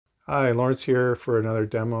Hi, Lawrence here for another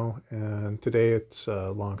demo, and today it's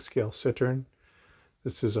a long scale Cittern.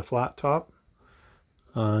 This is a flat top,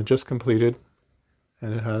 just completed,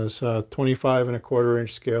 and it has 25¼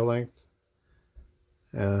 inch scale length,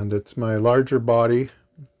 and it's my larger body,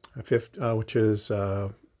 which is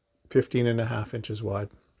 15½ inches wide,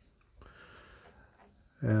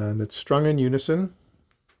 and it's strung in Unison.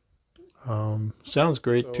 Sounds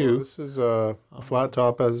great too. This is a flat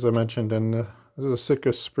top, as I mentioned, and this is a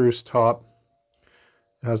sitka spruce top.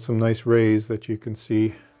 It has some nice rays that you can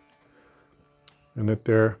see in it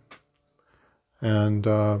there. And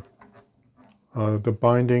the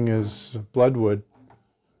binding is Bloodwood.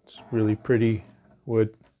 It's really pretty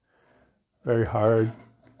wood, very hard,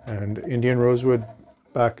 and Indian rosewood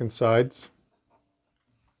back and sides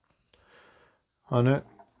on it,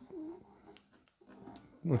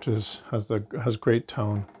 which has great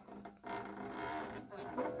tone.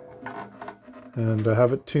 And I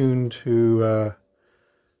have it tuned to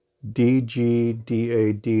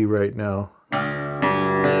DGDAD right now.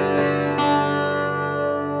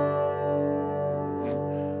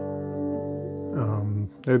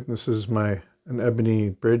 This is an ebony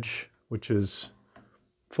bridge, which is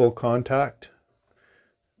full contact,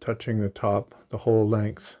 touching the top the whole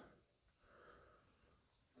length.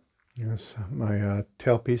 Yes, my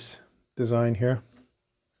tailpiece design here.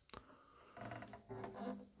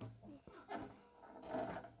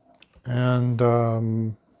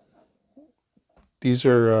 And these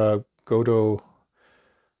are gotoh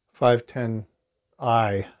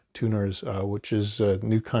 510i tuners, which is a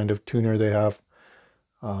new kind of tuner they have.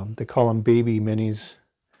 They call them baby minis.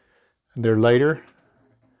 And they're lighter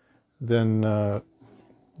than the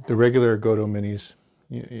regular gotoh minis.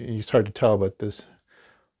 It's hard to tell, but this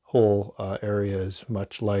whole area is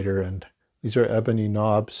much lighter, and these are ebony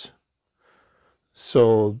knobs.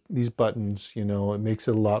 So these buttons, it makes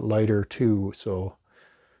it a lot lighter too, so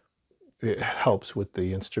it helps with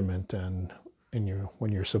the instrument and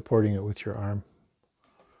when you're supporting it with your arm.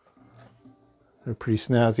 They're pretty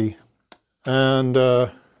snazzy. And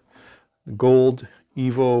gold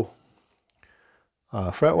Evo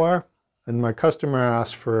fret wire. And my customer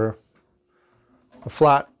asked for a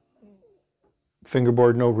flat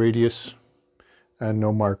fingerboard, no radius and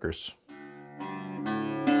no markers.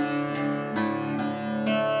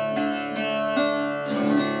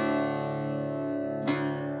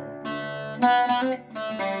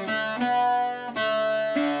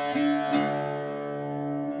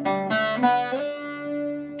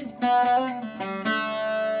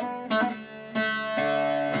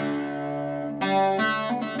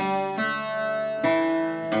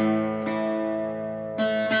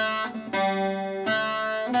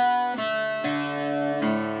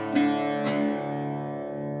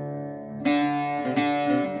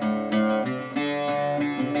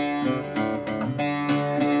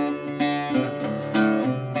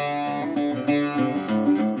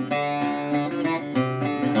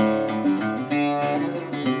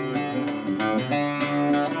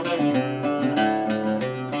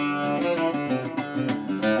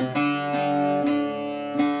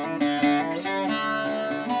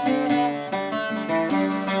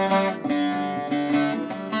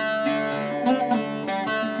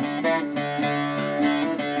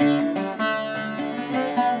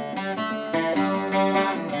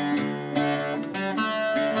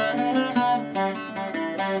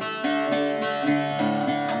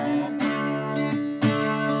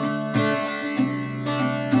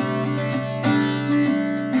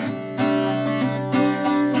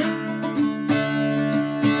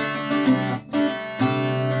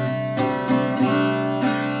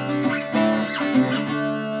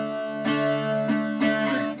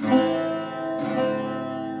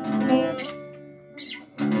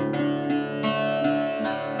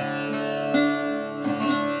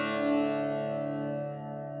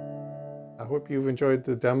 I hope you've enjoyed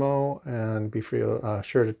the demo, and be sure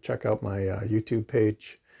to check out my YouTube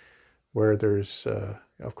page, where there's,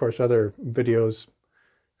 of course, other videos,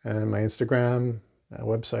 and my Instagram,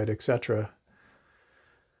 website, etc.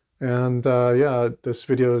 And yeah, this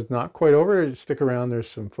video is not quite over. Stick around. There's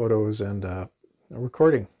some photos and a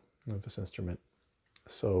recording of this instrument.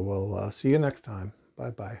 So we'll see you next time.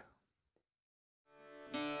 Bye-bye.